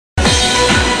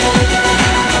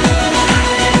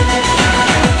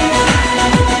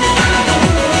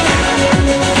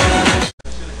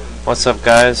What's up,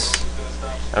 guys?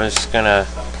 I'm just gonna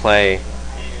play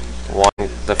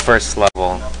the first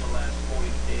level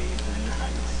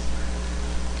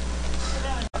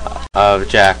of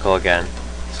Jackal again.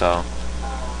 So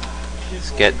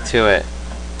let's get to it.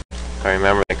 If I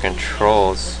remember the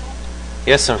controls.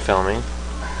 Yes, I'm filming.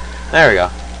 There we go.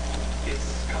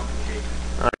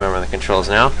 I remember the controls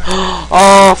now.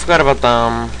 Oh, I forgot about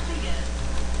them.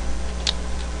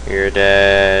 You're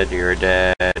dead. You're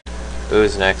dead.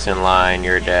 Who's next in line?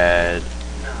 You're dead.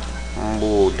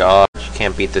 Ooh, dodge.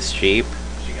 Can't beat this sheep.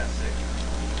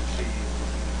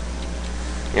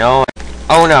 You know,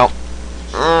 oh no.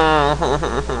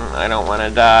 I don't want to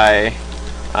die.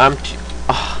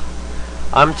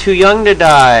 I'm too young to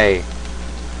die.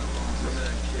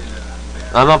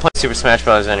 I'm not playing Super Smash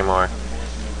Bros. Anymore.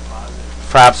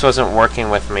 Fraps wasn't working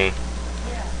with me.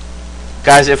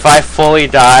 Guys, if I fully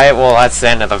die, well, that's the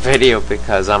end of the video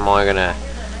because I'm only gonna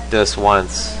do this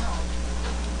once.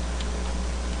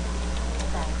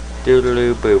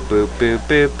 Doodaloo boo boo boo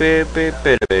boo boo boo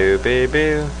boo boo boo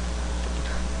boo.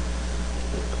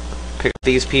 Pick up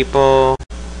these people.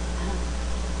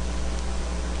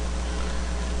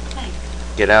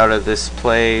 Get out of this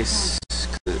place.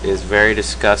 It is very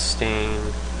disgusting.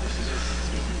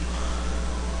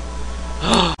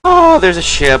 Oh, there's a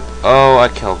ship. Oh, I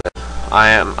killed it. I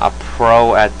am a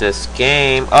pro at this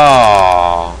game.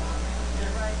 Oh,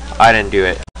 I didn't do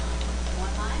it.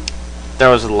 There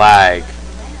was lag.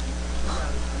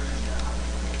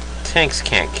 Tanks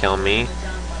can't kill me.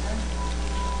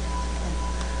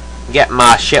 Get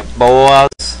my ship,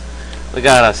 boys. We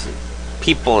got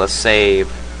people to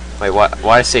save. Wait, what?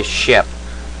 Why did I say ship?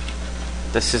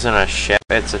 This isn't a ship.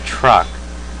 It's a truck.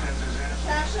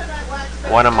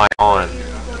 What am I on?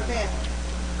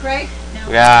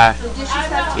 Yeah.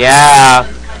 Yeah.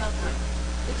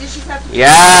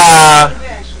 Yeah.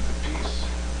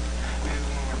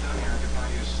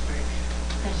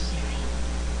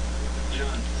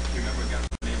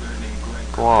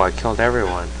 Whoa, I killed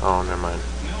everyone. Oh, never mind.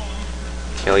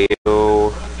 Kill you.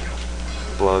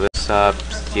 Blow this up.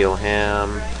 Steal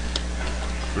him.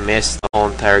 Miss the whole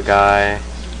entire guy.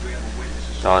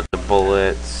 Dodge the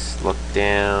bullets. Look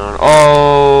down.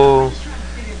 Oh!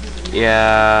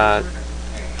 Yeah.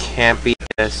 Can't beat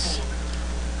this.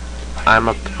 I'm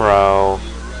a pro.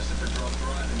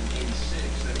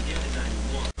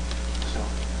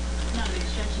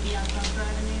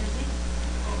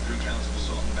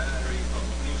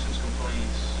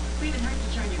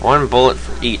 One bullet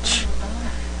for each.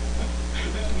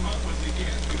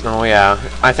 Oh yeah,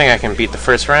 I think I can beat the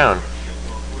first round.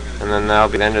 And then that'll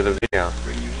be the end of the video.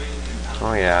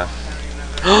 Oh yeah.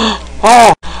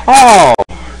 Oh! Oh!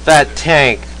 That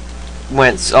tank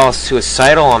went all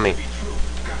suicidal on me.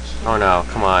 Oh no,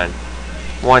 come on.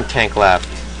 One tank left.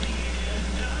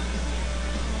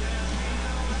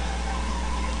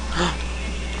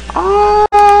 Oh!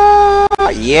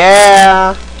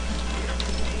 Yeah!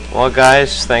 Well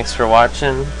guys, thanks for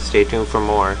watching. Stay tuned for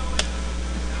more.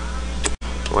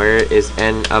 Where is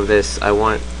end of this?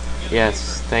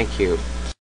 Yes, thank you.